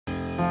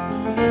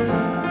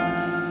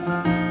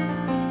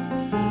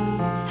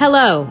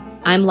Hello,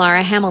 I'm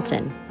Laura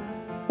Hamilton.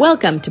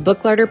 Welcome to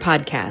Booklarder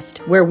Podcast,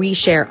 where we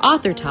share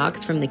author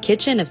talks from the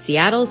kitchen of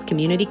Seattle's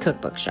community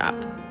cookbook shop.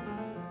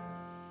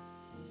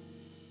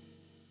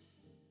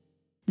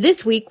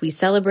 This week, we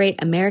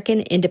celebrate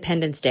American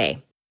Independence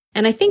Day,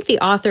 and I think the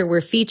author we're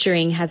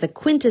featuring has a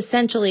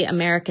quintessentially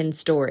American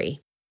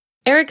story.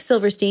 Eric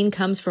Silverstein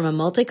comes from a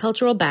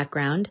multicultural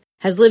background,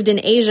 has lived in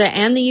Asia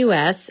and the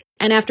U.S.,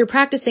 and after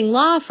practicing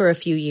law for a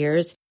few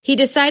years, he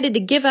decided to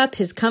give up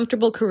his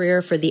comfortable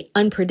career for the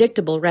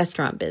unpredictable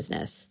restaurant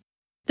business.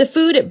 The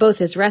food at both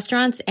his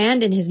restaurants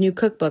and in his new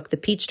cookbook, The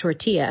Peach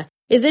Tortilla,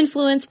 is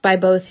influenced by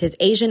both his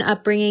Asian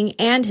upbringing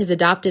and his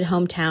adopted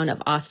hometown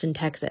of Austin,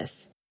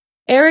 Texas.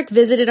 Eric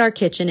visited our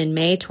kitchen in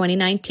May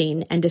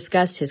 2019 and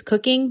discussed his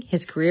cooking,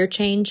 his career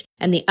change,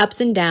 and the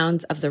ups and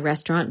downs of the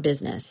restaurant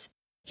business.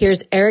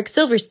 Here's Eric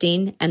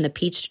Silverstein and The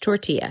Peach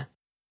Tortilla.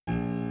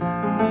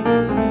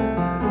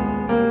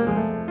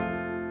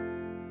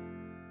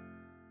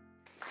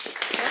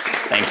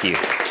 Thank you.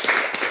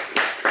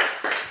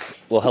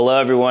 Well, hello,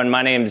 everyone.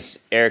 My name's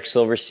Eric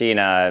Silverstein.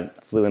 I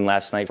flew in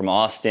last night from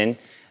Austin.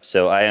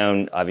 So I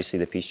own, obviously,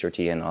 The Peach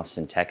Tortilla in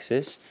Austin,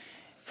 Texas.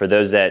 For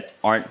those that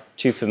aren't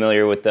too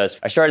familiar with us,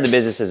 I started the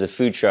business as a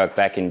food truck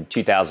back in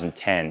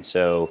 2010,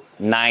 so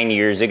 9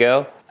 years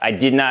ago. I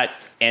did not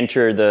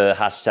enter the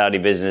hospitality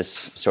business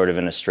sort of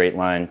in a straight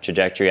line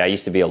trajectory. I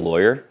used to be a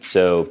lawyer,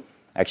 so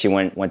I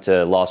actually went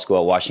to law school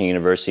at Washington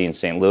University in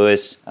St.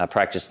 Louis. I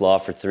practiced law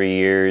for 3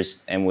 years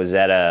and was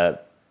at a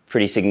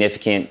pretty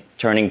significant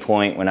turning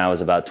point when I was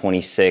about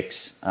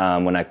 26,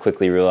 when I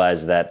quickly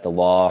realized that the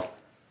law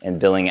and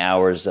billing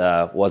hours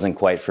wasn't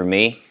quite for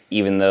me,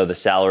 even though the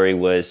salary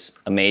was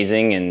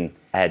amazing and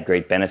I had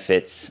great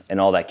benefits and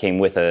all that came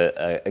with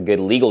a good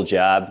legal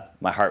job.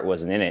 My heart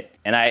wasn't in it.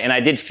 And I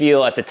did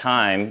feel at the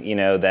time,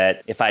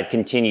 that if I'd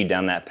continued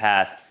down that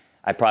path,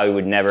 I probably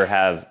would never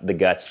have the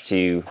guts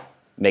to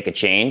make a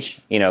change.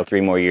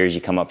 3 more years,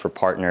 you come up for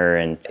partner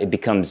and it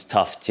becomes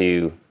tough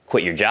to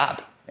quit your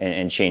job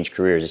and change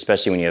careers,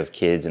 especially when you have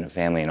kids and a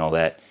family and all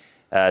that.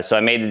 So I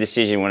made the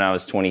decision when I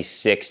was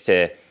 26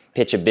 to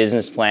pitch a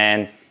business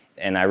plan,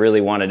 and I really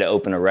wanted to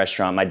open a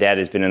restaurant. My dad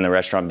has been in the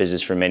restaurant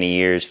business for many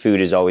years. Food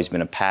has always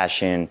been a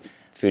passion.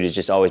 Food has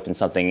just always been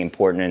something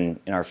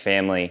important in our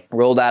family.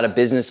 Rolled out a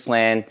business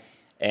plan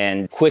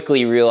and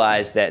quickly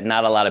realized that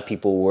not a lot of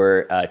people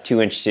were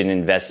too interested in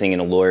investing in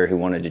a lawyer who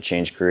wanted to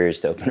change careers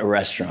to open a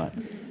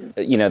restaurant.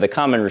 The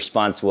common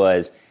response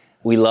was,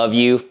 "We love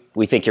you,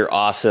 we think you're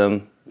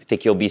awesome, we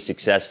think you'll be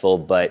successful,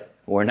 but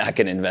we're not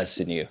going to invest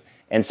in you."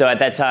 And so at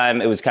that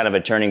time, it was kind of a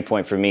turning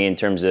point for me in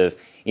terms of,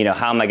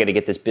 how am I going to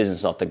get this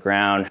business off the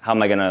ground? How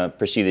am I going to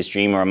pursue this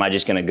dream? Or am I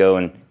just going to go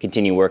and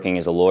continue working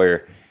as a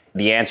lawyer?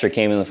 The answer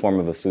came in the form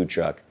of a food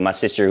truck. My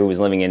sister, who was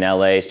living in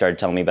LA, started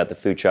telling me about the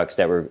food trucks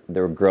that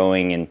were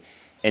growing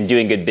and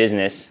doing good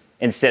business.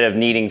 Instead of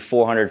needing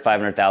 $400,000,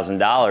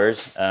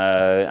 $500,000,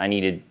 I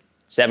needed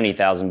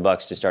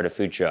 $70,000 to start a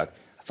food truck.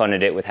 I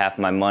funded it with half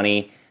my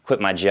money, quit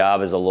my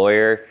job as a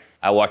lawyer.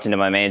 I walked into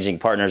my managing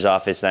partner's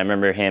office, and I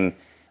remember him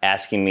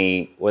asking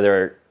me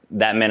whether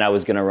that meant I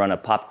was going to run a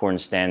popcorn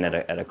stand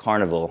at a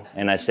carnival.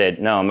 And I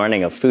said, "No, I'm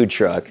running a food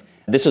truck."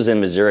 This was in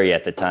Missouri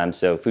at the time,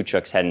 so food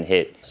trucks hadn't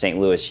hit St.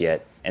 Louis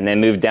yet. And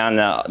then moved down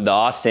to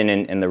Austin,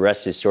 and the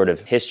rest is sort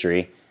of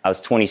history. I was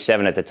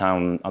 27 at the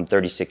time. I'm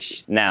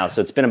 36 now,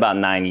 so it's been about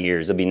 9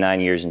 years. It'll be 9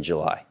 years in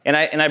July. And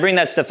I bring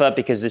that stuff up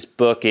because this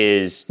book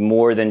is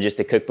more than just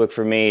a cookbook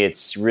for me.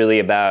 It's really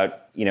about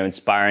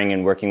inspiring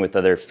and working with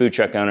other food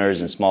truck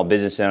owners and small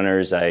business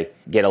owners. I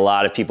get a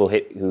lot of people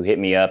who hit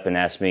me up and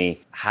ask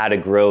me how to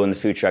grow in the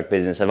food truck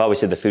business. I've always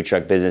said the food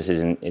truck business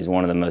is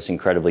one of the most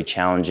incredibly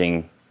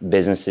challenging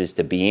businesses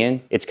to be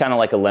in. It's kind of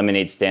like a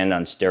lemonade stand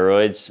on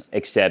steroids,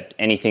 except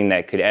anything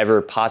that could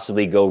ever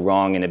possibly go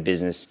wrong in a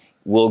business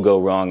will go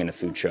wrong in a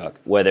food truck.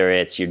 Whether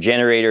it's your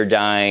generator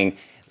dying,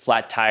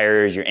 flat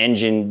tires, your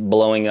engine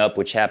blowing up,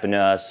 which happened to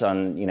us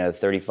on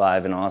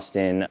 35 in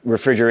Austin,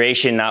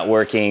 refrigeration not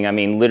working. I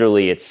mean,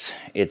 literally, it's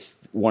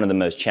one of the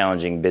most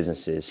challenging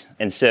businesses.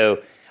 And so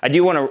I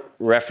do want to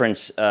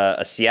reference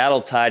a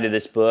Seattle tie to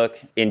this book.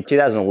 In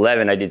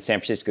 2011, I did San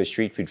Francisco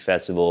Street Food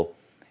Festival,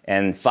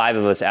 and 5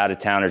 of us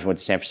out-of-towners went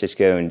to San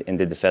Francisco and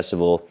did the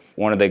festival.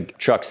 One of the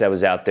trucks that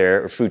was out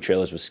there, or food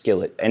trailers, was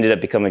Skillet. Ended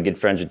up becoming good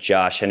friends with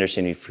Josh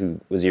Henderson,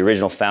 who was the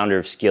original founder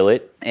of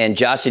Skillet. And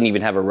Josh didn't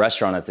even have a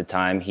restaurant at the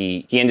time.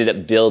 He ended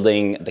up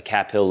building the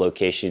Cap Hill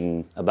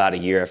location about a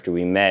year after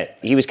we met.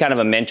 He was kind of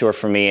a mentor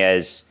for me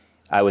as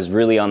I was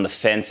really on the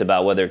fence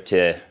about whether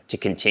to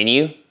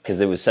continue, because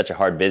it was such a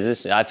hard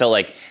business. I felt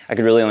like I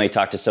could really only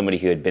talk to somebody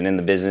who had been in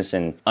the business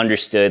and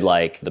understood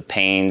like the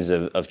pains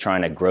of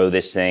trying to grow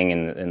this thing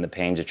and the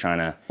pains of trying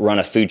to run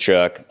a food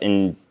truck.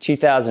 In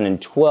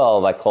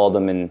 2012, I called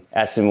him and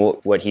asked him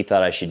what he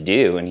thought I should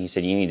do. And he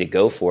said, "You need to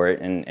go for it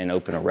and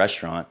open a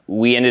restaurant."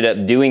 We ended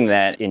up doing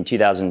that in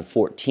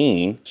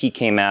 2014. He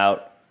came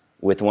out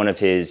with one of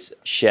his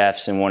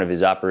chefs and one of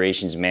his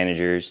operations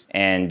managers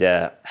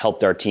and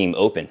helped our team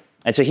open.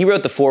 And so he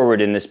wrote the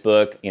foreword in this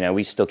book.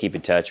 We still keep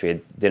in touch. We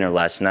had dinner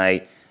last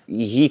night.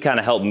 He kind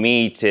of helped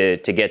me to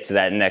get to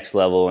that next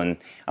level. And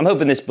I'm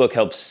hoping this book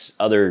helps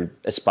other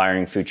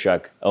aspiring food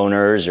truck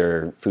owners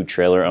or food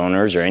trailer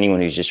owners or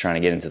anyone who's just trying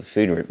to get into the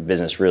food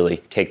business really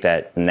take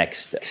that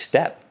next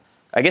step.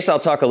 I guess I'll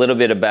talk a little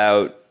bit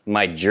about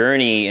my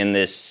journey in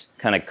this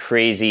kind of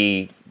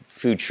crazy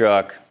food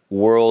truck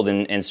world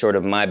and sort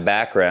of my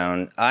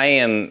background. I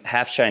am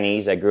half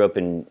Chinese. I grew up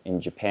in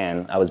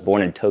Japan. I was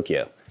born in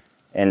Tokyo.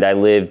 And I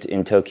lived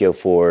in Tokyo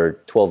for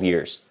 12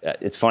 years.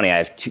 It's funny, I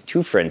have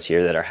two friends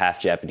here that are half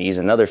Japanese,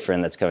 another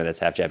friend that's coming that's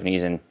half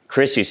Japanese, and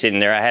Chris, who's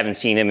sitting there, I haven't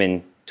seen him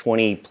in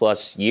 20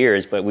 plus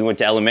years, but we went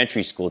to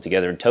elementary school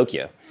together in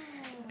Tokyo.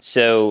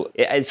 So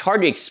it's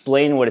hard to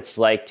explain what it's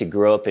like to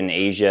grow up in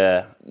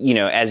Asia,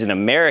 as an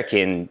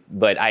American,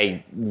 but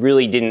I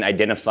really didn't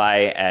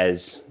identify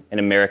as an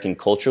American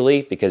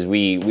culturally because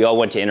we all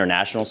went to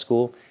international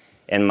school.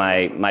 And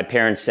my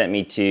parents sent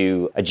me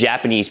to a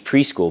Japanese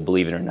preschool,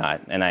 believe it or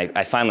not. And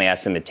I finally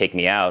asked them to take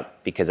me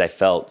out because I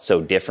felt so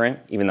different,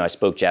 even though I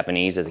spoke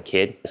Japanese as a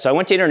kid. So I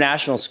went to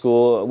international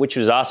school, which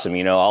was awesome.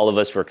 All of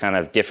us were kind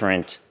of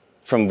different,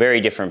 from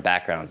very different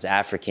backgrounds.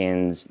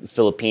 Africans,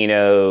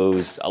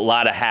 Filipinos, a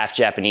lot of half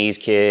Japanese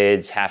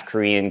kids, half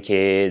Korean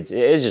kids.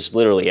 It was just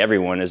literally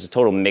everyone. It was a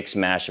total mix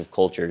mash of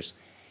cultures.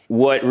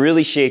 What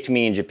really shaped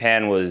me in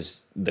Japan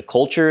was the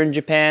culture in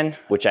Japan,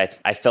 which I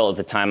felt at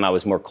the time I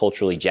was more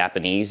culturally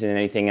Japanese than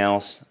anything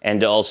else,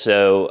 and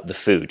also the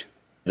food.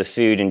 The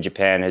food in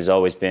Japan has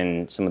always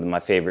been some of my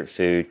favorite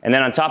food. And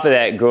then on top of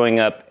that, growing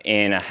up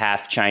in a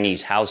half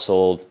Chinese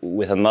household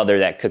with a mother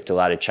that cooked a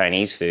lot of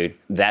Chinese food,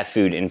 that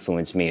food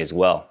influenced me as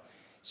well.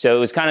 So it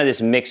was kind of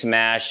this mix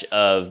mash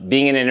of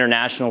being in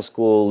international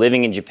school,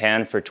 living in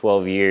Japan for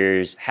 12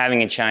 years,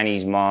 having a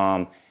Chinese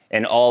mom,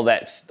 and all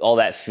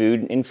that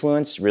food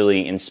influence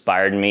really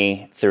inspired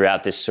me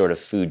throughout this sort of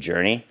food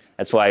journey.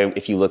 That's why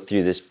if you look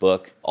through this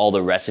book, all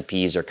the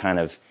recipes are kind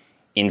of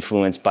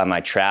influenced by my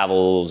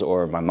travels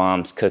or my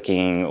mom's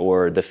cooking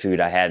or the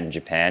food I had in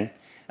Japan.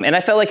 And I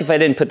felt like if I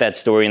didn't put that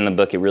story in the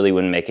book, it really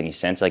wouldn't make any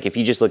sense. Like if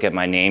you just look at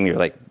my name, you're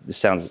like, this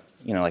sounds,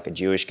 like a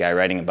Jewish guy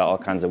writing about all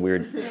kinds of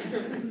weird,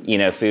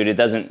 food. It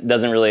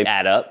doesn't really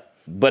add up.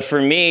 But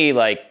for me,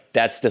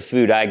 that's the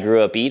food I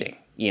grew up eating,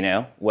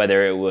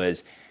 whether it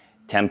was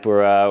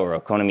tempura or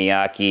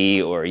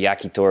okonomiyaki or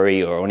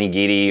yakitori or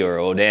onigiri or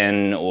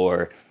oden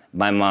or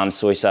my mom's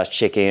soy sauce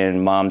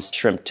chicken, mom's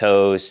shrimp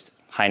toast,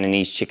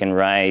 Hainanese chicken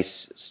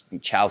rice,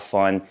 chow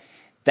fun.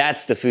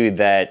 That's the food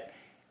that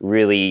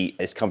really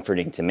is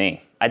comforting to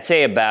me. I'd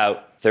say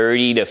about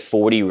 30 to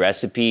 40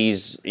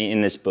 recipes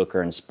in this book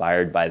are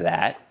inspired by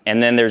that.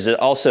 And then there's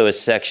also a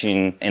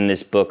section in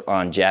this book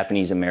on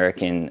Japanese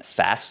American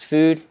fast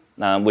food.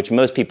 Which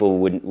most people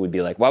would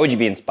be like, why would you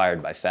be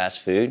inspired by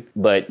fast food?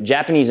 But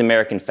Japanese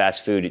American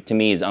fast food, to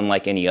me, is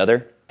unlike any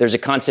other. There's a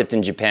concept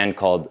in Japan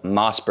called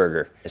MOS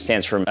Burger. It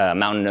stands for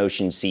Mountain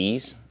Ocean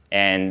Seas.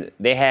 And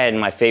they had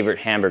my favorite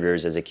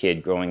hamburgers as a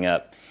kid growing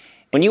up.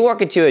 When you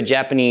walk into a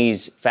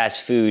Japanese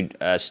fast food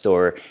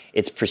store,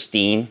 it's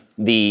pristine.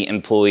 The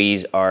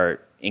employees are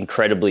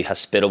incredibly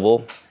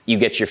hospitable. You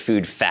get your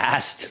food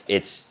fast.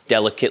 It's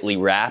delicately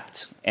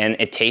wrapped, and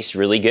it tastes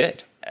really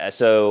good.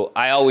 So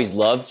I always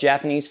loved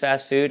Japanese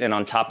fast food. And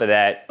on top of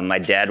that, my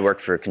dad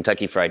worked for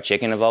Kentucky Fried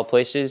Chicken, of all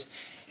places.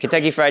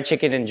 Kentucky Fried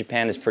Chicken in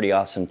Japan is pretty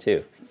awesome,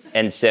 too.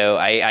 And so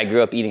I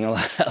grew up eating a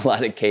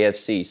lot of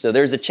KFC. So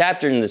there's a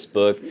chapter in this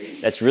book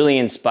that's really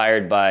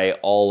inspired by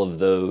all of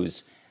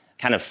those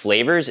kind of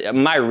flavors.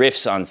 My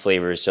riffs on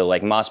flavors, so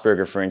like MOS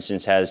Burger, for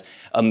instance, has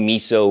a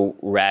miso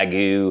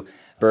ragu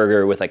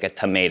burger with like a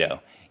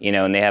tomato,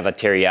 and they have a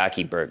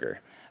teriyaki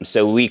burger.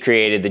 So we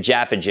created the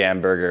Japa Jam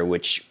burger,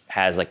 which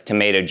has like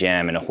tomato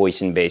jam and a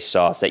hoisin-based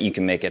sauce that you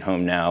can make at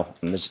home now.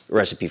 There's a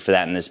recipe for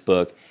that in this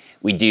book.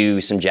 We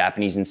do some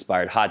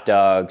Japanese-inspired hot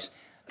dogs,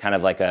 kind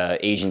of like a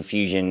Asian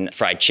fusion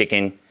fried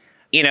chicken.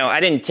 I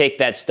didn't take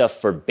that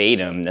stuff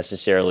verbatim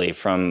necessarily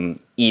from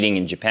eating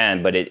in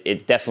Japan, but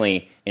it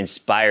definitely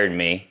inspired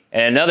me.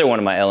 And another one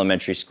of my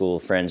elementary school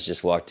friends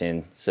just walked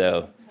in.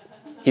 So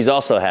he's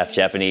also half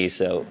Japanese,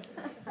 so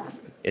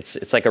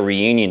it's like a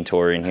reunion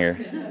tour in here.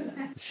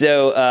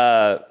 So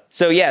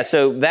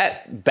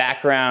that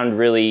background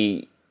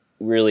really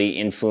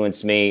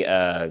influenced me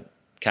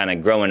kind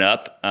of growing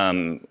up.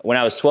 When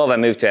I was 12, I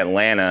moved to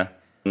Atlanta.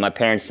 My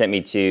parents sent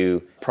me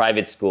to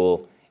private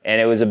school,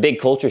 and it was a big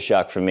culture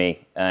shock for me.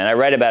 And I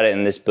write about it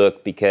in this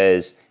book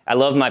because I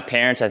love my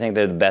parents. I think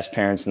they're the best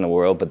parents in the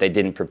world, but they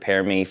didn't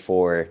prepare me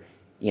for,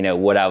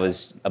 what I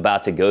was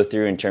about to go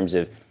through in terms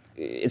of,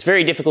 it's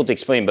very difficult to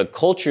explain, but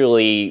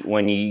culturally,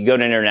 when you go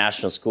to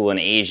international school in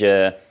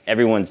Asia,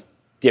 everyone's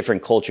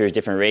different cultures,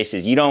 different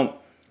races. You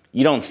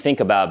don't think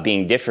about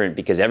being different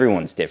because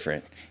everyone's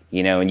different,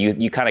 and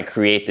you kind of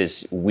create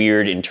this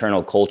weird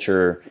internal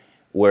culture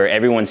where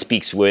everyone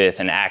speaks with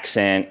an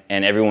accent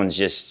and everyone's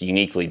just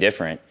uniquely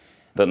different.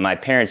 But my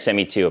parents sent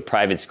me to a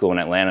private school in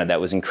Atlanta that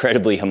was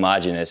incredibly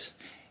homogenous.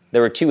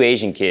 There were 2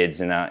 Asian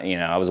kids, and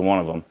I was one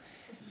of them.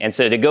 And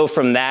so to go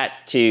from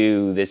that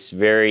to this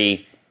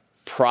very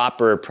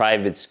proper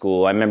private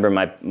school. I remember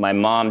my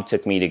mom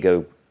took me to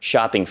go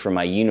shopping for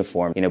my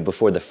uniform,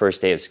 before the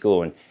first day of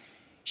school. And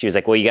she was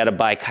like, well, you got to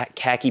buy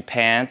khaki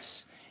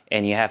pants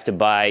and you have to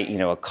buy,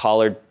 a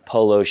collared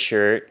polo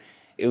shirt.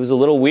 It was a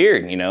little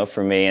weird,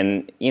 for me.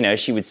 And,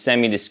 she would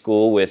send me to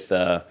school with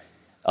a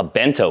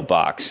bento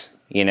box,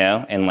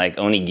 and like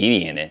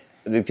onigiri in it.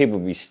 The people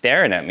would be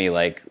staring at me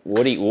like,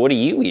 what are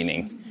you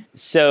eating?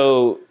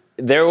 So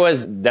there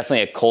was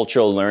definitely a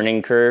cultural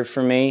learning curve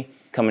for me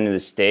coming to the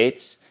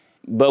States.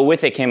 But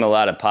with it came a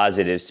lot of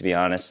positives, to be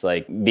honest.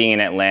 Like being in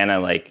Atlanta,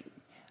 like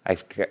I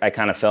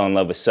kind of fell in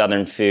love with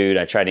Southern food.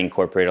 I tried to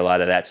incorporate a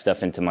lot of that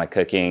stuff into my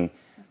cooking,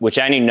 which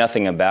I knew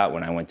nothing about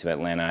when I went to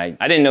Atlanta.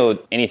 I didn't know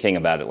anything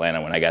about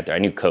Atlanta when I got there. I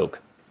knew Coke.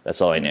 That's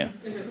all I knew.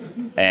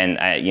 And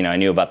I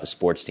knew about the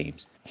sports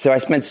teams. So I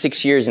spent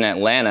 6 years in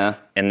Atlanta,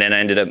 and then I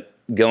ended up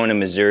going to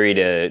Missouri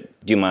to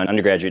do my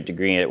undergraduate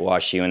degree at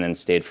WashU, and then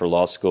stayed for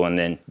law school, and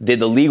then did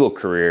the legal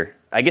career.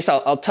 I guess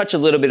I'll touch a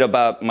little bit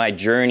about my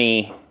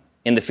journey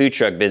in the food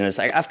truck business.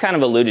 I've kind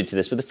of alluded to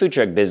this, but the food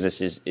truck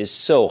business is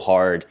so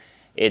hard.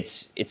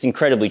 It's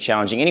incredibly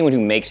challenging. Anyone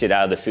who makes it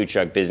out of the food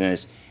truck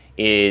business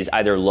is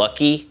either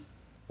lucky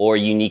or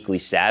uniquely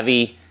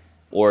savvy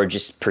or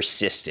just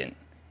persistent.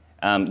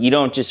 You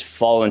don't just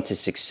fall into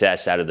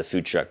success out of the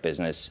food truck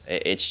business.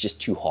 It's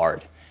just too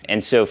hard.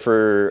 And so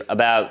for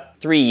about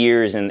 3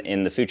 years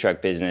in the food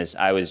truck business,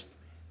 I was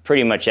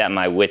pretty much at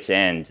my wit's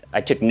end.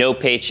 I took no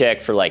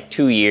paycheck for like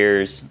 2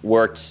 years,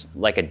 worked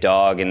like a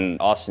dog, and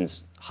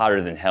Austin's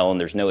hotter than hell, and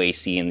there's no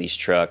AC in these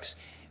trucks.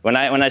 When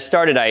I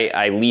started,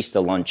 I leased a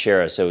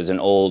Lonchera, so it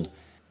was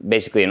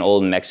basically an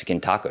old Mexican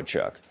taco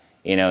truck.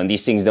 And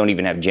these things don't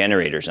even have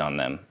generators on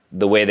them.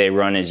 The way they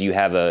run is you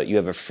have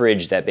a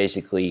fridge that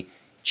basically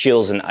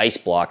chills an ice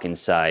block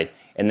inside,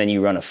 and then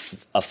you run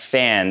a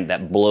fan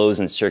that blows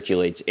and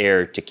circulates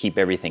air to keep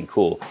everything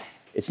cool.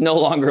 It's no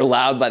longer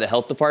allowed by the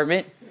health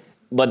department,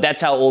 but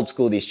that's how old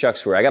school these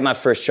trucks were. I got my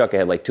first truck, I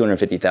had like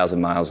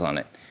 250,000 miles on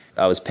it.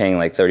 I was paying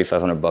like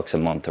 $3,500 a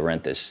month to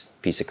rent this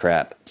piece of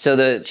crap. So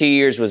the 2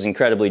 years was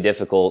incredibly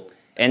difficult.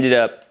 Ended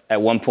up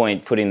at one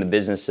point putting the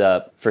business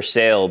up for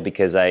sale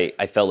because I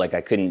felt like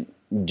I couldn't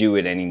do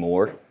it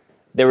anymore.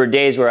 There were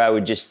days where I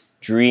would just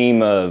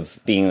dream of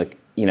being like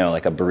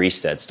a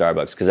barista at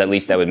Starbucks, because at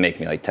least that would make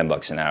me like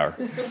 $10 an hour.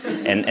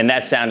 and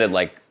that sounded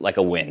like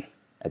a win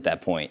at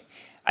that point.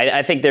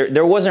 I think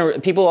there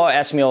wasn't, people all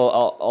ask me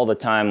all the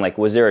time, like,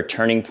 was there a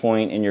turning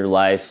point in your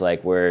life,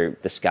 like where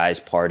the skies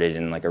parted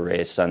and like a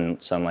ray of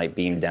sunlight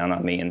beamed down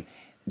on me? And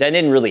that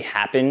didn't really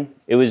happen.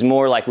 It was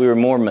more like we were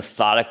more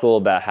methodical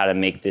about how to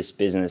make this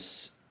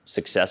business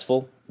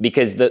successful,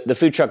 because the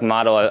food truck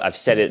model, I've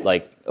said it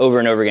like over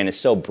and over again, is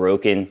so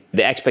broken.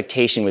 The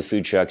expectation with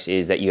food trucks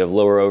is that you have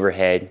lower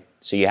overhead,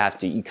 so you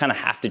kind of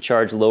have to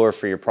charge lower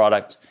for your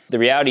product. The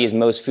reality is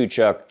most food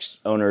truck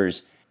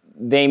owners,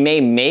 they may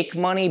make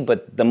money,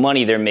 but the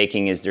money they're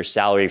making is their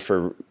salary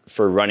for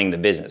running the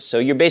business. So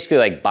you're basically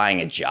like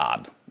buying a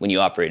job when you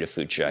operate a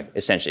food truck,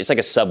 essentially. It's like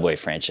a Subway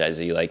franchise.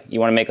 You want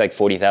to make like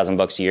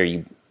 $40,000 a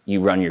year, you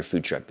run your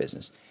food truck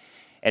business.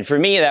 And for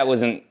me, that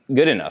wasn't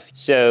good enough.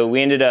 So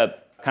we ended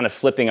up kind of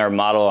flipping our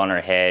model on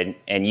our head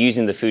and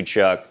using the food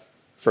truck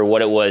for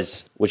what it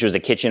was, which was a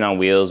kitchen on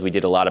wheels. We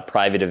did a lot of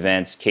private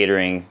events,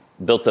 catering,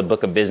 built the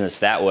book of business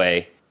that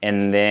way.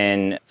 And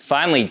then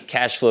finally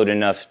cash flowed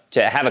enough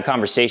to have a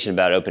conversation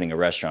about opening a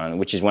restaurant,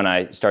 which is when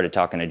I started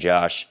talking to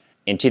Josh.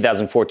 In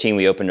 2014,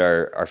 we opened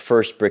our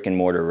first brick and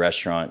mortar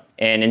restaurant.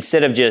 And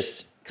instead of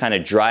just kind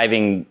of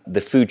driving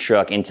the food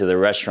truck into the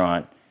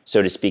restaurant,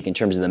 so to speak, in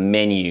terms of the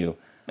menu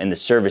and the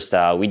service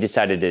style, we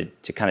decided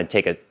to kind of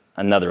take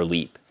another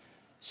leap.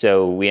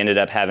 So we ended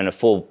up having a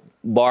full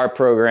bar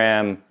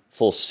program,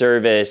 full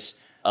service,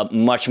 a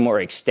much more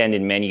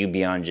extended menu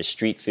beyond just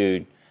street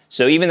food.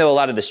 So even though a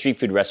lot of the street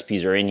food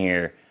recipes are in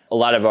here, a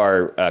lot of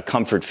our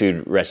comfort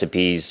food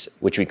recipes,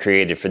 which we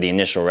created for the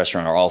initial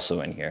restaurant, are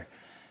also in here.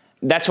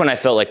 That's when I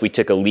felt like we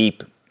took a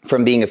leap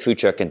from being a food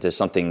truck into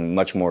something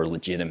much more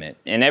legitimate.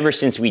 And ever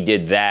since we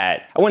did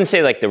that, I wouldn't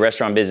say like the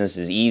restaurant business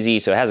is easy,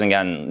 so it hasn't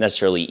gotten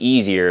necessarily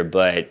easier,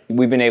 but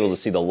we've been able to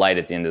see the light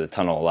at the end of the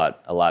tunnel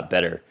a lot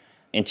better.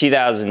 In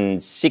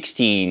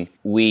 2016,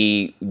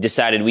 we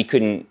decided we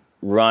couldn't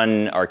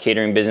run our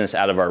catering business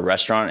out of our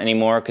restaurant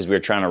anymore because we were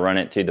trying to run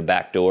it through the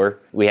back door.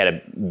 We had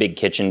a big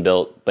kitchen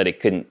built, but it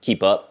couldn't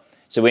keep up.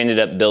 So we ended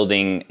up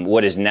building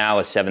what is now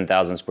a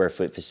 7,000 square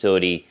foot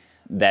facility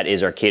that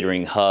is our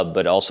catering hub,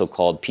 but also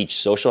called Peach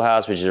Social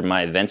House, which is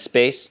my event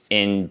space.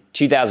 In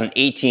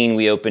 2018,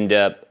 we opened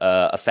up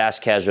a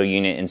fast casual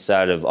unit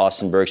inside of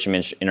Austin Bergstrom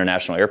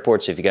International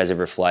Airport. So if you guys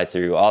ever fly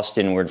through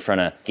Austin, we're in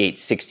front of gate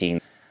 16.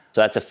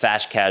 So that's a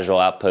fast casual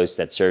outpost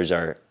that serves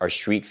our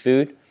street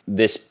food.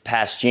 This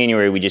past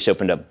January, we just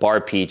opened up Bar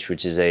Peach,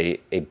 which is a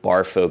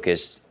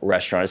bar-focused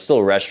restaurant. It's still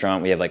a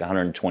restaurant. We have like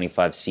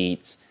 125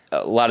 seats.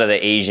 A lot of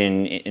the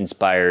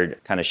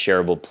Asian-inspired kind of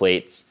shareable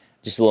plates.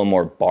 Just a little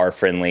more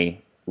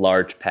bar-friendly,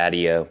 large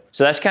patio.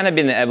 So that's kind of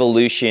been the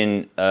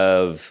evolution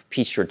of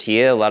Peach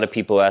Tortilla. A lot of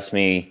people ask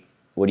me,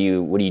 what are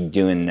you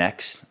doing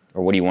next?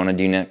 or what do you want to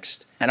do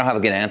next? I don't have a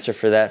good answer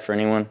for that for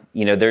anyone.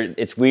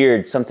 It's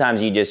weird.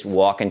 Sometimes you just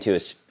walk into a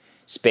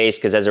space,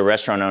 because as a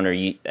restaurant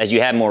owner, as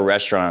you have more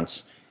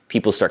restaurants,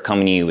 people start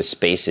coming to you with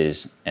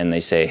spaces, and they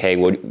say, hey,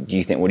 what do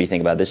you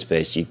think about this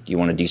space? Do you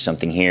want to do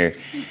something here?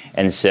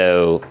 And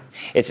so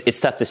it's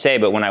tough to say,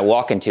 but when I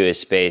walk into a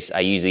space, I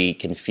usually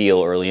can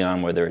feel early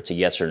on whether it's a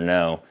yes or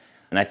no.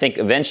 And I think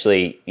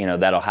eventually,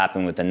 that'll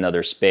happen with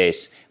another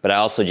space. But I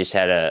also just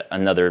had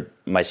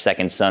my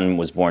second son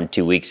was born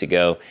 2 weeks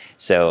ago.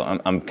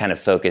 So I'm kind of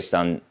focused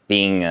on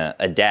being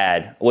a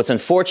dad. What's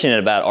unfortunate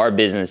about our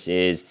business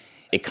is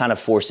it kind of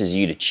forces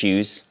you to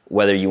choose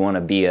whether you want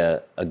to be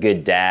a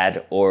good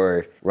dad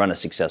or run a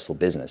successful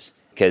business.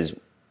 Because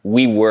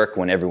we work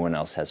when everyone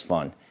else has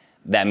fun.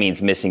 That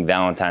means missing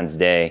Valentine's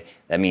Day.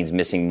 That means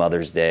missing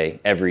Mother's Day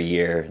every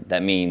year.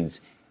 That means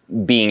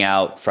being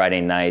out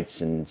Friday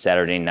nights and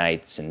Saturday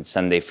nights and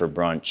Sunday for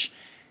brunch.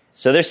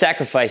 So there's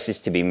sacrifices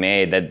to be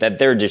made that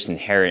they're just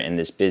inherent in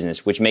this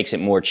business, which makes it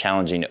more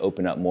challenging to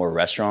open up more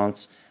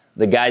restaurants.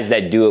 The guys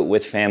that do it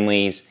with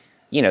families,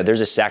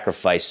 there's a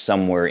sacrifice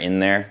somewhere in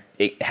there.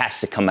 It has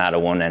to come out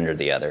of one end or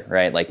the other,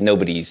 right? Like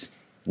nobody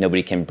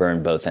can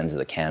burn both ends of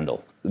the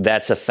candle.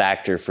 That's a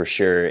factor for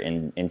sure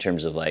in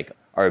terms of like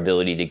our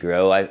ability to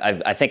grow.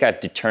 I think I've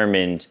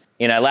determined,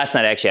 last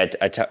night actually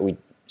we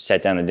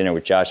sat down to dinner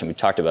with Josh and we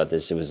talked about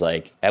this. It was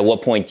like, at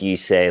what point do you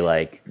say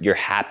like you're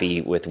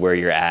happy with where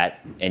you're at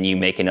and you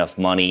make enough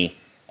money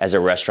as a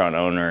restaurant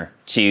owner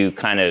to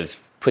kind of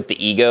put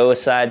the ego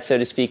aside, so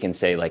to speak, and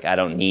say like, I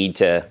don't need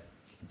to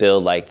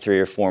build like 3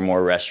 or 4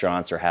 more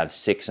restaurants or have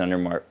 6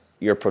 under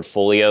your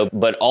portfolio.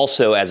 But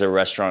also as a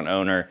restaurant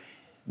owner,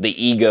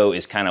 the ego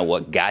is kind of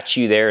what got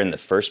you there in the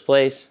first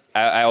place.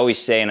 I always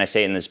say, and I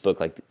say it in this book,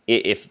 like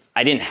if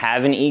I didn't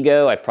have an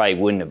ego, I probably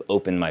wouldn't have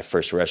opened my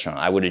first restaurant.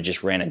 I would have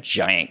just ran a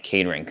giant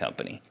catering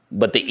company.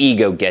 But the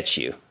ego gets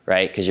you,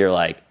 right? Because you're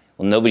like,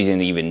 well, nobody's going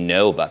to even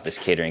know about this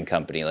catering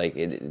company. Like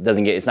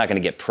it's not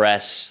going to get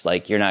press.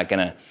 Like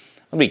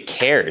nobody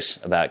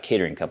cares about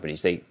catering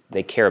companies.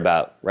 They care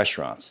about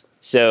restaurants.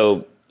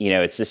 So,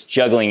 it's this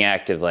juggling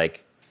act of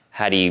like,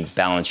 how do you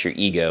balance your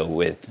ego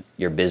with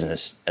your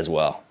business as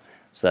well?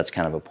 So that's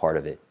kind of a part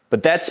of it.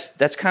 But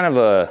that's kind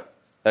of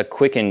a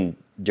quick and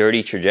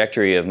dirty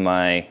trajectory of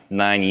my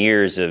 9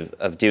 years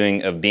of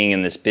being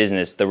in this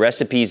business. The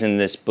recipes in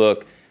this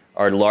book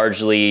are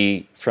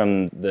largely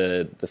from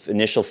the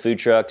initial food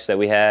trucks that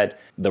we had,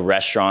 the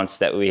restaurants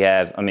that we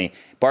have. I mean,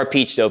 Bar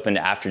Peach opened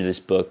after this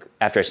book,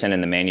 after I sent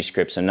in the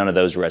manuscript, so none of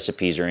those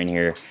recipes are in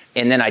here.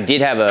 And then I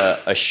did have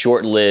a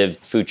short-lived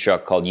food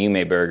truck called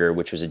Yume Burger,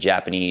 which was a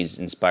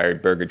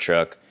Japanese-inspired burger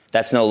truck.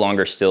 That's no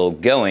longer still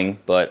going,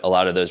 but a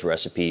lot of those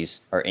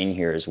recipes are in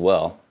here as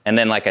well. And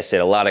then, like I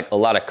said, a lot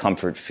of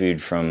comfort food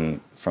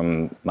from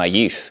my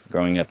youth,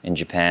 growing up in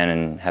Japan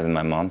and having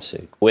my mom's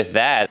food. With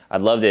that,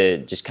 I'd love to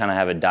just kind of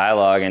have a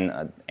dialogue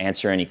and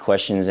answer any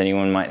questions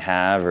anyone might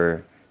have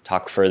or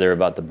talk further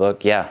about the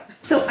book. Yeah.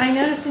 So I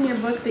noticed in your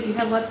book that you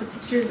have lots of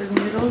pictures of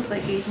noodles,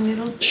 like Asian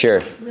noodles.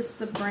 Sure. List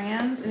the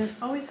brands, and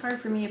it's always hard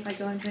for me if I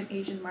go into an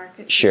Asian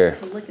market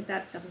to look at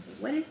that stuff and say,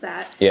 what is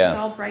that? Yeah. It's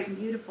all bright and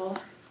beautiful.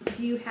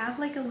 Do you have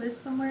like a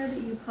list somewhere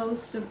that you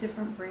post of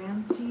different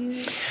brands to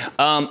use?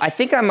 I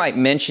think I might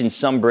mention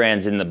some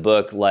brands in the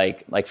book,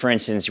 like for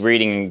instance,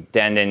 reading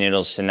Dan Dan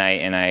Noodles tonight,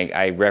 and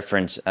I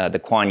reference the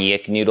Quan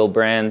Yik noodle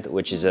brand,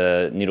 which is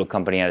a noodle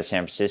company out of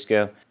San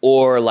Francisco,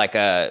 or like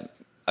a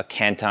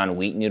Canton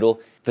wheat noodle.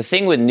 The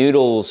thing with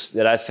noodles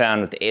that I've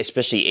found, with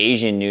especially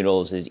Asian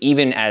noodles, is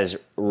even as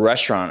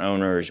restaurant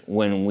owners,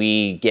 when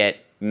we get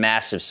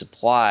massive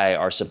supply,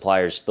 our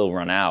suppliers still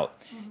run out.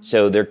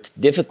 So they're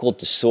difficult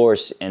to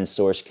source and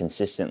source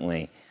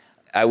consistently.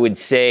 I would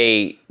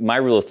say my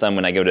rule of thumb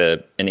when I go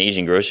to an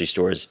Asian grocery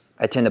store is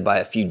I tend to buy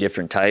a few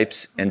different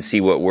types and see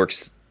what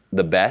works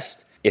the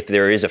best. If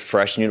there is a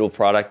fresh noodle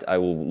product, I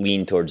will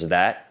lean towards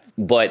that.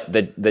 But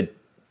the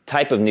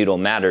type of noodle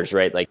matters,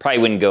 right? Like probably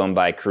wouldn't go and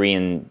buy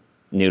Korean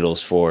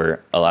noodles for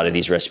a lot of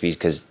these recipes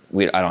because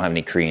I don't have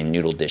any Korean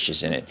noodle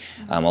dishes in it.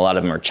 A lot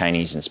of them are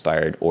Chinese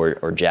inspired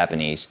or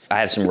Japanese. I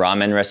have some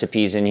ramen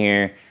recipes in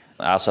here.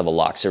 I also have a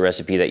laksa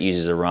recipe that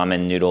uses a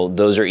ramen noodle.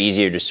 Those are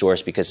easier to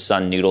source because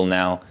Sun Noodle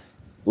now,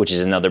 which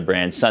is another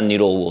brand, Sun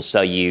Noodle will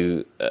sell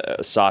you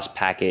a sauce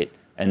packet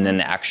and then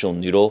the actual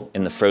noodle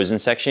in the frozen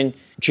section.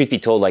 Truth be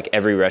told, like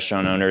every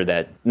restaurant owner,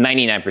 that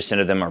 99%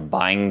 of them are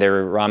buying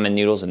their ramen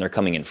noodles and they're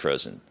coming in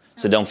frozen.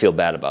 So don't feel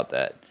bad about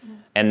that.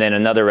 And then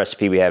another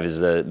recipe we have is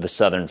the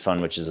Southern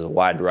Fun, which is a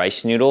wide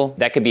rice noodle.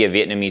 That could be a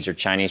Vietnamese or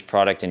Chinese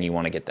product and you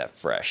want to get that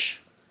fresh.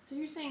 So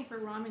you're saying for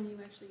ramen you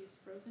actually use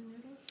frozen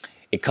noodles?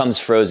 It comes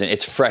frozen.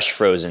 It's fresh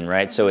frozen,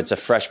 right? Okay. So it's a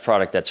fresh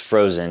product that's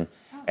frozen,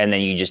 and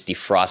then you just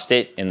defrost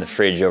it in the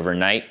fridge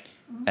overnight,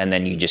 and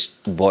then you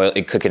just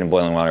cook it in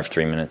boiling water for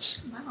 3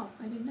 minutes. Wow,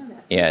 I didn't know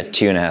that. Yeah,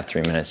 2.5,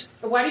 3 minutes.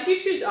 Why did you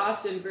choose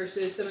Austin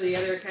versus some of the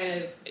other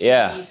kind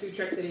of food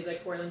truck cities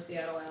like Portland,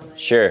 Seattle, LA?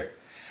 Sure.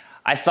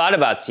 I thought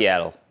about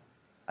Seattle.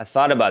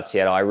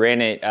 I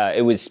ran it.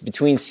 It was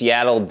between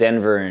Seattle,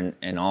 Denver,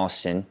 and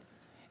Austin,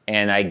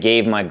 and I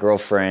gave my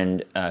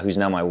girlfriend, who's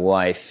now my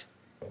wife,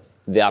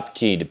 the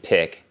opportunity to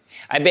pick,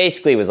 I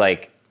basically was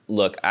like,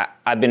 look,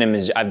 I've been in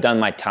Missouri, I've done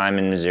my time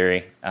in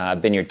Missouri.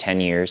 I've been here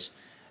 10 years.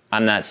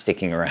 I'm not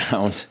sticking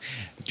around.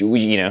 Do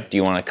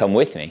you want to come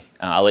with me?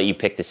 I'll let you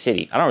pick the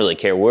city. I don't really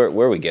care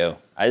where we go.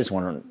 I just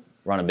want to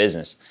run a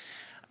business.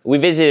 We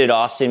visited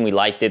Austin. We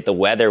liked it. The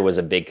weather was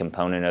a big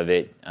component of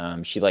it.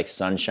 She likes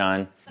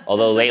sunshine.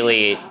 Although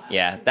lately,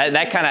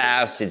 that kind of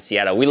ousted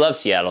Seattle. We love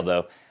Seattle,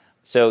 though.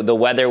 So the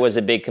weather was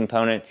a big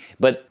component.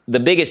 But the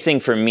biggest thing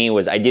for me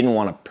was I didn't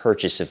want to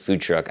purchase a food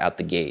truck out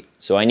the gate.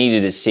 So I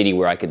needed a city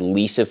where I could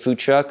lease a food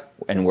truck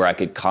and where I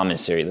could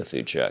commissary the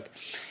food truck.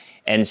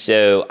 And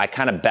so I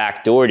kind of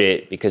backdoored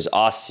it because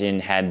Austin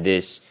had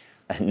this,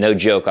 no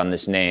joke on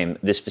this name,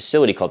 this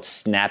facility called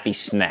Snappy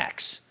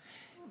Snacks.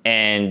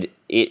 And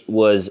it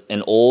was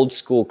an old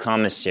school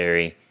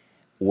commissary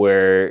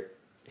where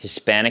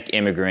Hispanic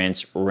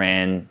immigrants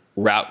ran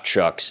route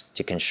trucks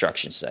to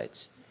construction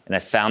sites. And I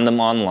found them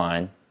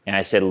online and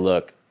I said,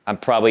 look, I'm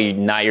probably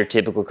not your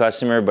typical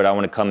customer, but I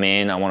want to come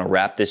in, I want to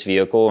wrap this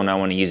vehicle and I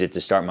want to use it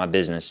to start my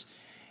business.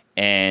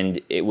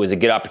 And it was a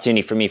good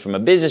opportunity for me from a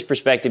business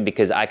perspective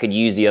because I could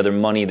use the other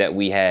money that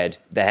we had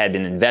that had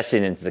been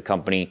invested into the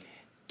company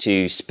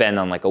to spend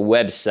on like a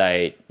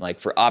website, like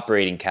for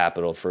operating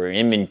capital, for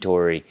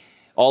inventory,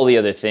 all the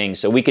other things.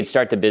 So we could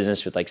start the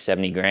business with like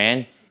 70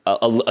 grand.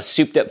 A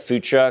souped up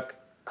food truck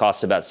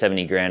costs about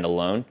 70 grand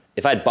alone.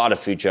 If I'd bought a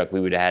food truck, we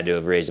would have had to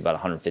have raised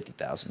about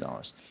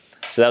 $150,000.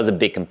 So that was a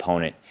big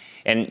component.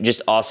 And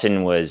just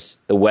Austin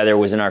the weather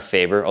was in our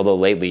favor, although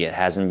lately it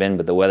hasn't been,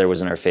 but the weather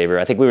was in our favor.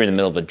 I think we were in the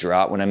middle of a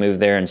drought when I moved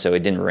there, and so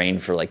it didn't rain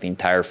for like the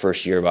entire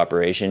first year of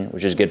operation,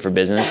 which is good for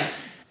business.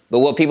 But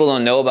what people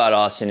don't know about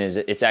Austin is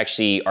it's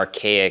actually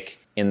archaic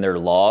in their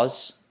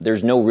laws.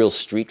 There's no real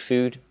street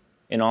food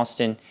in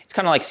Austin. It's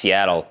kind of like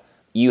Seattle.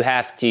 You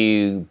have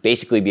to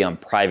basically be on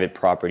private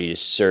property to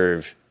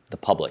serve the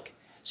public.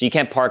 So you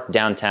can't park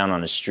downtown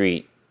on the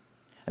street.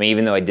 I mean,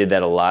 even though I did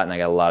that a lot and I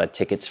got a lot of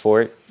tickets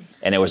for it,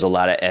 and there was a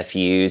lot of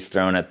FUs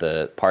thrown at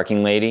the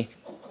parking lady,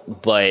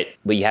 but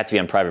you have to be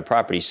on private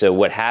property. So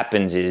what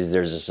happens is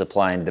there's a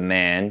supply and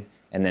demand,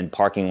 and then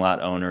parking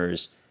lot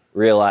owners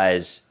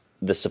realize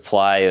the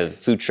supply of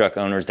food truck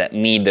owners that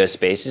need those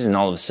spaces, and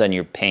all of a sudden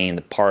you're paying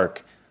the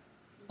park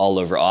all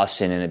over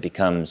Austin, and it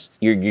becomes,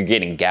 you're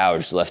getting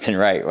gouged left and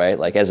right?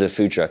 Like as a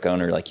food truck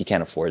owner, like you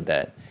can't afford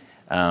that.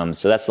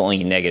 So that's the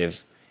only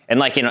negative. And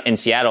like in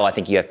Seattle, I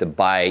think you have to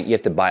buy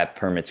up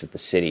permits with the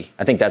city.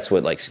 I think that's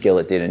what like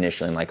Skillet did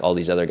initially, and like all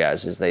these other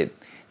guys is they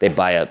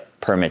buy up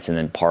permits and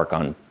then park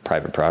on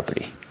private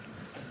property.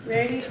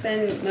 Where do you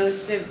spend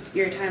most of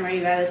your time? Are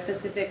you at a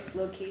specific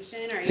location?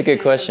 It's a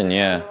good question,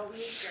 yeah.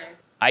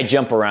 I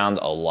jump around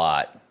a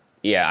lot.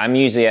 Yeah, I'm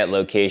usually at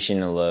location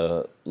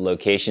to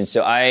location.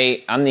 So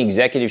I'm the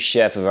executive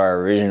chef of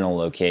our original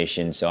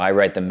location, so I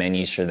write the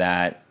menus for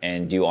that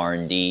and do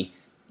R&D.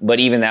 But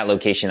even that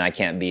location, I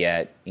can't be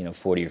at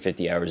 40 or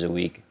 50 hours a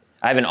week.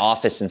 I have an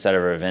office inside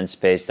of our event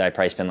space that I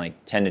probably spend like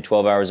 10 to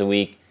 12 hours a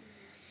week.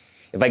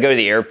 If I go to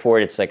the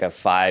airport, it's like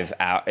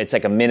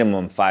a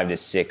minimum 5 to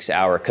 6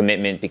 hour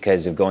commitment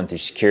because of going through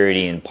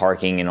security and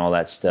parking and all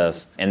that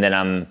stuff. And then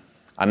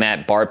I'm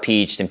at Bar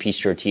Peached and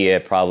Peach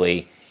Tortilla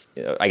probably,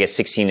 I guess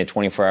 16 to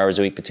 24 hours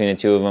a week between the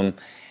two of them.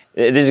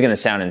 This is going to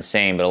sound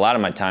insane, but a lot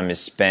of my time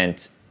is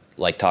spent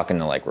like talking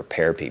to like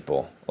repair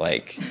people.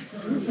 Like,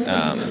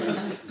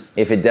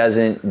 if it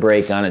doesn't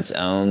break on its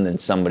own, then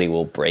somebody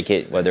will break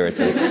it, whether it's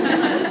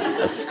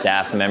a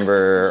staff member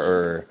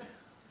or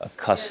a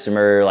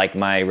customer. Like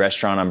my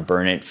restaurant on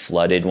Burnett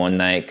flooded one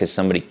night because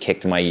somebody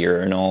kicked my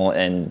urinal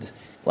and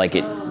like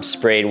it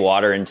sprayed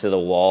water into the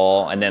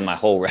wall, and then my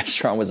whole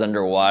restaurant was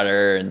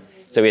underwater, and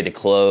so we had to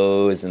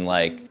close, and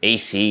like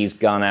AC's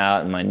gone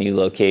out in my new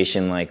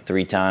location like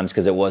 3 times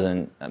because it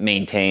wasn't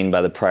maintained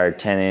by the prior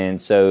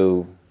tenant.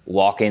 So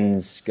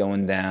walk-ins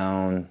going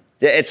down.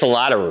 It's a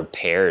lot of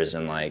repairs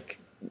and like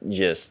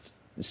just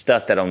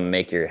stuff that'll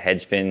make your head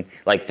spin.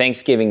 Like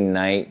Thanksgiving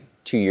night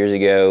 2 years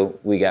ago,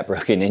 we got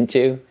broken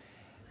into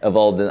of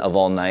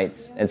all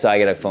nights, and so I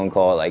get a phone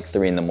call at like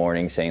 3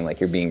 a.m. saying like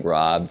you're being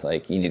robbed,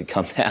 like you need to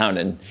come down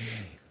and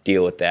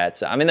deal with that.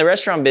 So I mean, the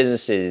restaurant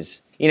business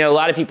is, a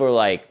lot of people are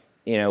like,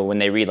 when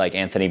they read like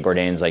Anthony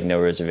Bourdain's like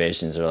No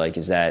Reservations, they're like,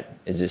 is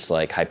this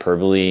like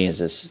hyperbole?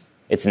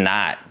 It's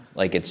not.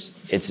 Like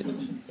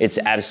it's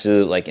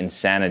absolute like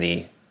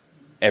insanity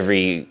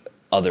every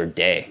other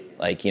day.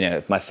 Like,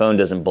 if my phone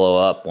doesn't blow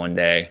up one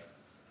day,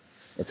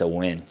 it's a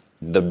win.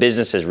 The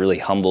business has really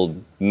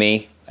humbled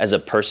me as a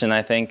person,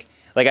 I think.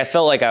 Like, I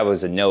felt like I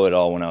was a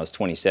know-it-all when I was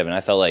 27.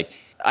 I felt like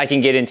I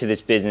can get into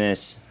this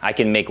business. I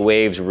can make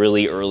waves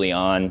really early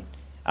on.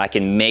 I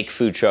can make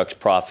food trucks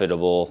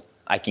profitable.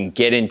 I can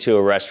get into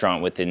a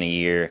restaurant within a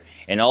year.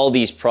 And all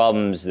these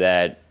problems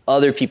that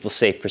other people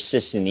say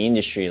persist in the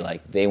industry,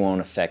 like, they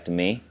won't affect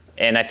me.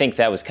 And I think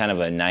that was kind of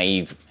a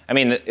naive... I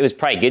mean, it was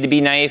probably good to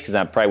be naive because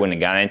I probably wouldn't have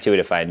gotten into it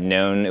if I had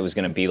known it was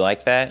going to be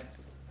like that.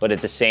 But at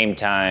the same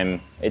time,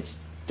 it's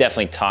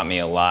definitely taught me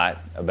a lot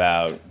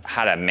about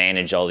how to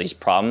manage all these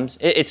problems.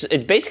 It's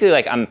basically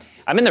like I'm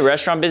I'm in the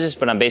restaurant business,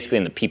 but I'm basically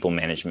in the people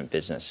management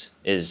business,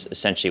 is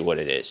essentially what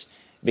it is.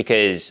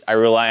 Because I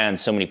rely on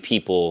so many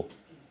people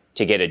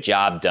to get a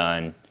job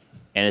done,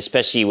 and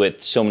especially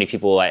with so many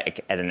people at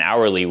an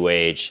hourly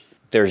wage,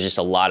 there's just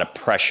a lot of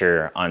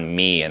pressure on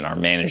me and our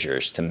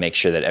managers to make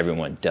sure that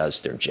everyone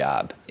does their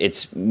job.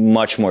 It's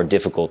much more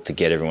difficult to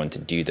get everyone to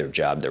do their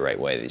job the right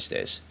way these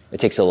days.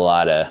 It takes a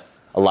lot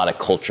of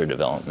culture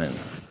development.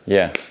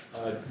 Yeah.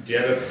 Do you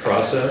have a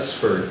process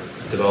for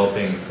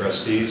developing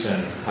recipes,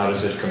 and how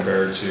does it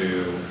compare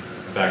to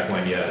back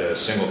when you had a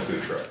single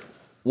food truck?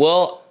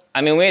 Well,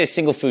 I mean, we had a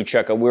single food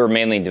truck. We were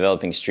mainly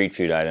developing street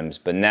food items,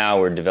 but now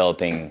we're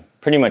developing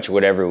pretty much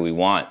whatever we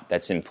want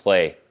that's in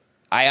play.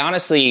 I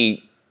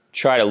honestly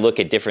try to look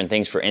at different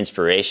things for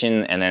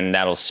inspiration, and then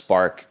that'll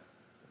spark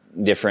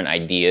different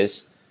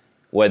ideas,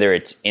 whether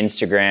it's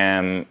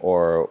Instagram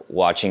or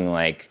watching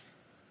like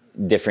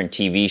different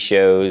TV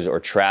shows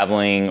or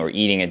traveling or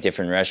eating at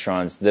different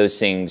restaurants. Those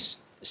things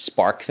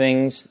spark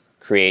things,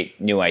 create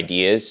new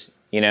ideas,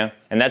 you know?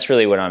 And that's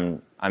really what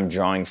I'm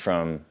drawing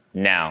from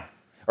now.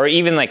 Or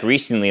even like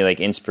recently, like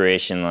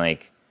inspiration,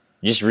 like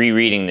just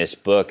rereading this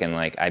book, and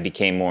like I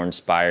became more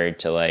inspired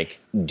to like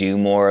do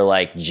more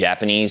like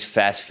Japanese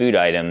fast food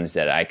items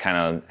that I kind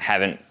of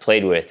haven't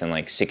played with in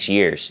like 6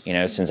 years, you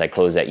know, since I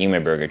closed that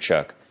Yume Burger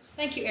truck.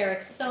 Thank you,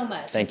 Eric, so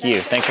much. Thank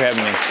you. Thanks for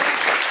having me.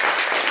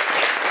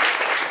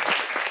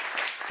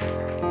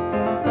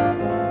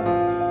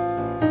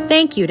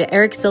 Thank you to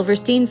Eric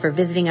Silverstein for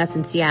visiting us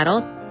in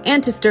Seattle,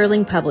 and to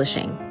Sterling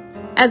Publishing.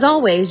 As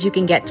always, you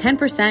can get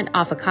 10%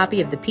 off a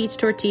copy of The Peach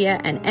Tortilla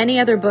and any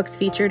other books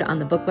featured on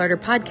the Booklarder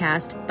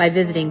podcast by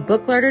visiting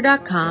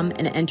booklarder.com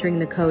and entering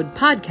the code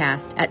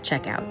PODCAST at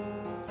checkout.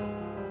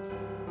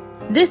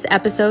 This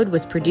episode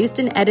was produced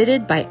and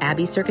edited by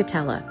Abby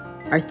Circatella.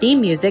 Our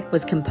theme music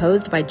was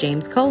composed by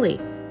James Coley.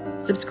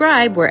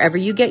 Subscribe wherever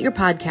you get your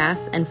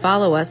podcasts, and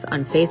follow us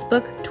on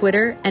Facebook,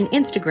 Twitter, and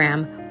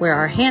Instagram, where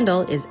our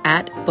handle is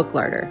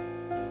 @Booklarder.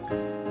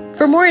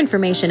 For more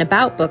information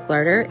about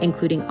Booklarder,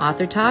 including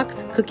author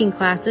talks, cooking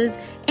classes,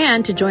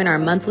 and to join our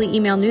monthly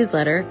email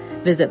newsletter,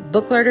 visit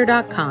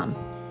booklarder.com.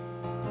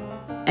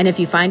 And if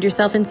you find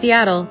yourself in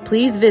Seattle,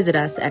 please visit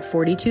us at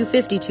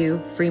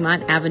 4252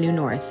 Fremont Avenue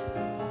North.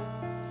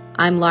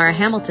 I'm Laura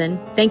Hamilton.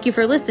 Thank you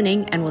for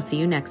listening, and we'll see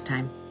you next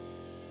time.